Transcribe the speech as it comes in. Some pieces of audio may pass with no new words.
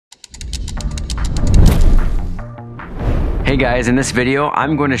Hey guys, in this video,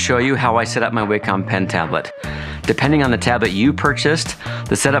 I'm going to show you how I set up my Wacom Pen Tablet. Depending on the tablet you purchased,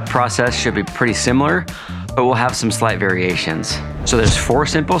 the setup process should be pretty similar, but we'll have some slight variations. So there's 4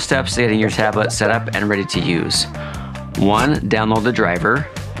 simple steps to getting your tablet set up and ready to use. 1. Download the driver.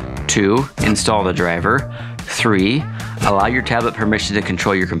 2. Install the driver. 3. Allow your tablet permission to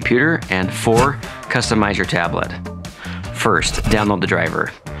control your computer. And 4. Customize your tablet. First, download the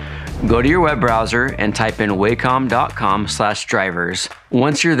driver. Go to your web browser and type in wacom.com/drivers.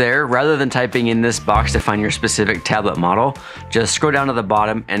 Once you're there, rather than typing in this box to find your specific tablet model, just scroll down to the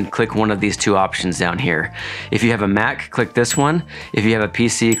bottom and click one of these 2 options down here. If you have a Mac, click this one. If you have a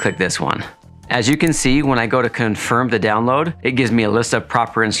PC, click this one. As you can see, when I go to confirm the download, it gives me a list of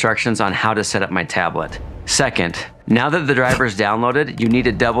proper instructions on how to set up my tablet. Second, now that the driver is downloaded, you need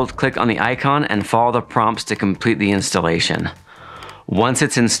to double click on the icon and follow the prompts to complete the installation. Once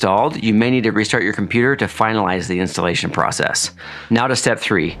it's installed, you may need to restart your computer to finalize the installation process. Now to step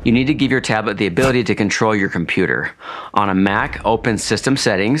 3. You need to give your tablet the ability to control your computer. On a Mac, open System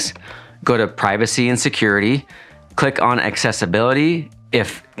Settings, go to Privacy and Security, click on Accessibility.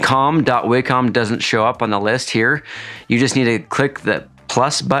 If com.wacom doesn't show up on the list here, you just need to click the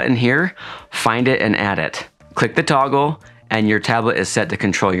plus button here, find it and add it. Click the toggle and your tablet is set to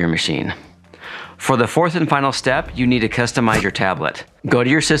control your machine. For the 4th and final step, you need to customize your tablet. Go to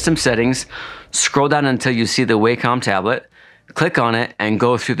your system settings, scroll down until you see the Wacom tablet, click on it, and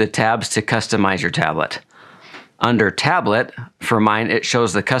go through the tabs to customize your tablet. Under Tablet, for mine, it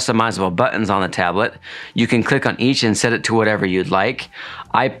shows the customizable buttons on the tablet. You can click on each and set it to whatever you'd like.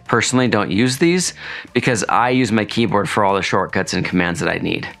 I personally don't use these because I use my keyboard for all the shortcuts and commands that I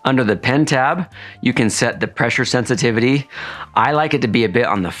need. Under the Pen tab, you can set the pressure sensitivity. I like it to be a bit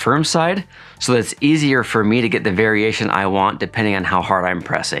on the firm side, so that it's easier for me to get the variation I want depending on how hard I'm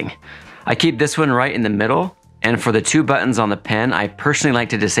pressing. I keep this one right in the middle. And for the 2 buttons on the pen, I personally like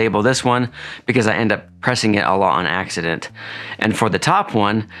to disable this one because I end up pressing it a lot on accident. And for the top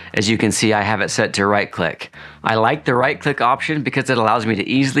one, as you can see, I have it set to right click. I like the right click option because it allows me to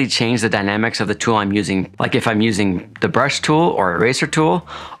easily change the dynamics of the tool I'm using. Like if I'm using the brush tool or eraser tool,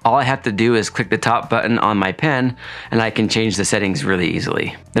 all I have to do is click the top button on my pen and I can change the settings really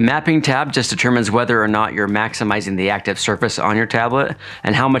easily. The mapping tab just determines whether or not you're maximizing the active surface on your tablet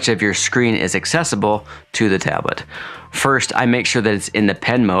and how much of your screen is accessible to the tablet. First, I make sure that it's in the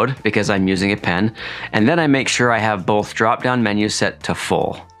pen mode because I'm using a pen, and then I make sure I have both drop-down menus set to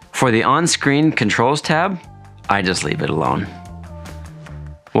full. For the on-screen controls tab, I just leave it alone.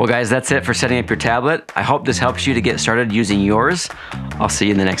 Well guys, that's it for setting up your tablet. I hope this helps you to get started using yours. I'll see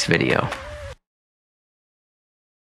you in the next video.